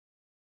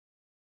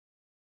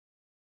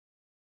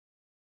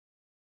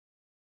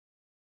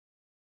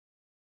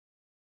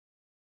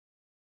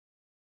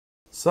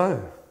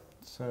So,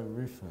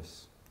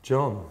 Rufus.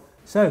 John.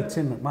 So,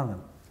 Tim McMullan.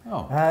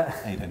 Oh,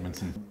 Adrian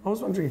Edmondson. I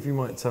was wondering if you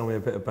might tell me a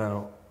bit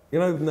about, you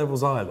know,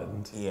 Neville's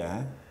Island?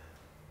 Yeah.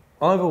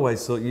 I've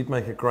always thought you'd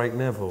make a great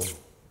Neville.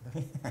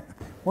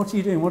 What are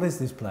you doing? What is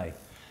this play?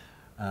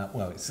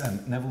 Well, it's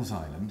Neville's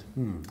Island.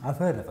 I've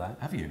heard of that.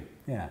 Have you?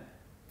 Yeah.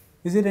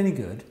 Is it any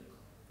good?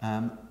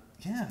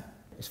 Yeah.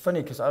 It's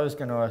funny because I was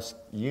going to ask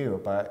you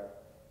about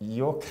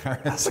your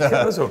character.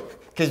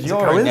 Because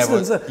you're in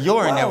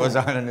Neville's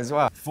Island as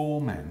well.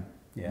 4 men,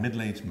 Yeah.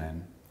 middle-aged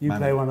men. You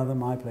play one of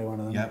them, I play one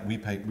of them. Yeah,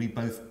 we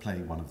both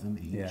play one of them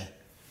each. Yeah.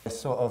 It's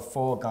sort of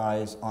 4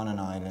 guys on an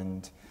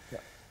island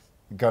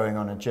going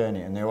on a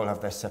journey, and they all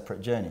have their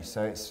separate journeys.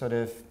 So it's sort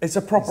of... It's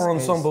a proper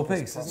ensemble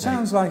piece, isn't it?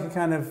 Sounds like a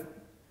kind of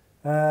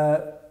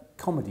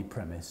comedy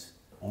premise.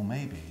 Or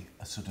maybe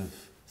a sort of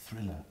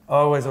thriller. I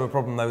always have a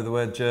problem though with the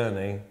word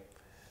journey.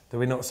 Do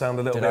we not sound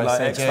a little bit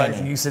like X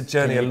Factor? You said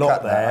journey a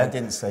lot there. I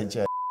didn't say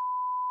journey.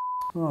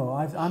 Oh,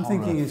 I'm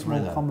thinking it's more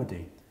thriller.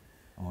 comedy.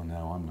 Oh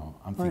no, I'm not.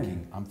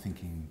 I'm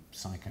thinking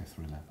psycho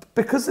thriller.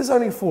 Because there's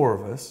only 4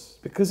 of us,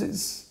 because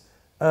it's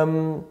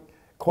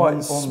quite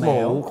All small,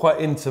 male.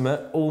 quite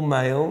intimate, all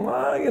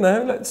male, you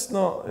know, let's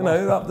not, you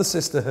know, up the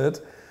sisterhood.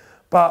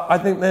 But I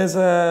think there's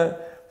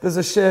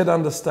a shared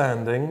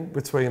understanding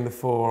between the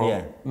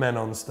 4 men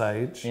on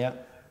stage. Yeah.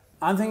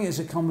 I'm thinking it's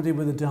a comedy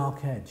with a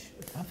dark edge.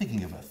 I'm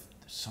thinking of a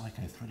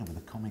psycho thriller with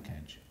a comic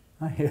edge.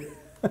 I hear.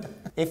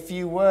 If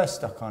you were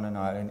stuck on an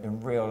island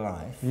in real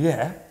life,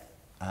 Yeah.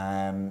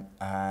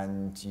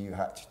 and you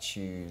had to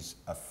choose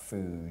a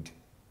food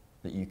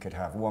that you could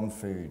have, one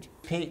food,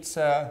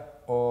 pizza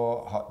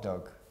or hot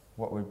dog,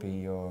 what would be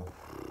your...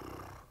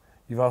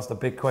 You've asked a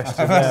big question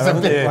I've there, asked a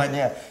haven't big you? one,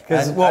 yeah.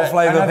 Because And- what and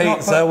flavour I've not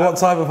pizza, put- what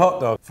type of hot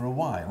dog? For a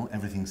while,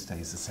 everything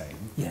stays the same.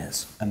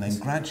 Yes. And then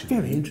gradually...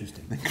 Very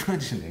interesting. Then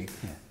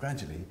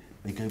gradually,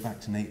 they go back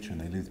to nature and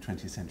they lose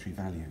 20th century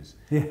values.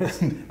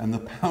 Yes. And the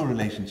power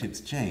relationships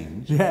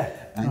change. Yeah.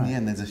 And in the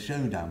end, there's a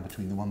showdown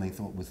between the one they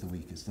thought was the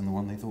weakest and the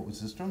one they thought was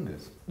the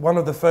strongest. One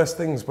of the first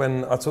things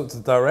when I talked to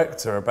the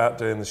director about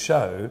doing the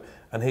show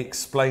and he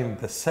explained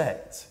the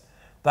set,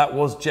 that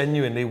was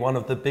genuinely one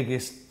of the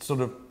biggest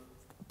sort of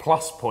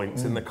plus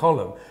points in the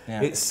column.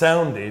 Yeah. It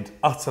sounded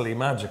utterly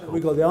magical.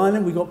 We've got the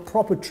island, we've got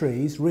proper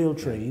trees, real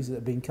trees that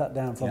have been cut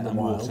down from the and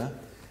wild. water.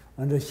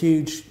 And a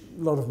huge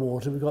lot of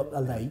water. We've got a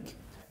lake.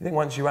 I think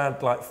once you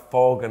add like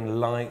fog and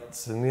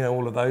lights and, you know,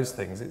 all of those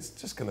things, it's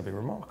just going to be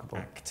remarkable.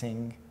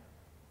 Acting.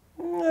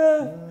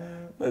 Yeah,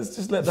 let's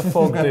just let the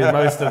fog do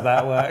most of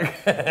that work.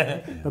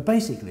 But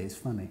basically it's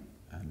funny.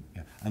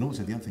 And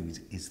also the other thing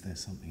is there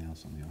something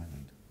else on the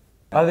island?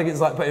 I think it's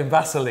like putting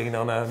Vaseline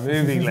on a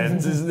movie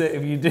lens, isn't it?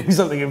 If you do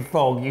something in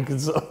fog, you can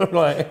sort of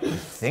like I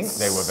think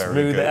they were very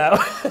smooth good. it out.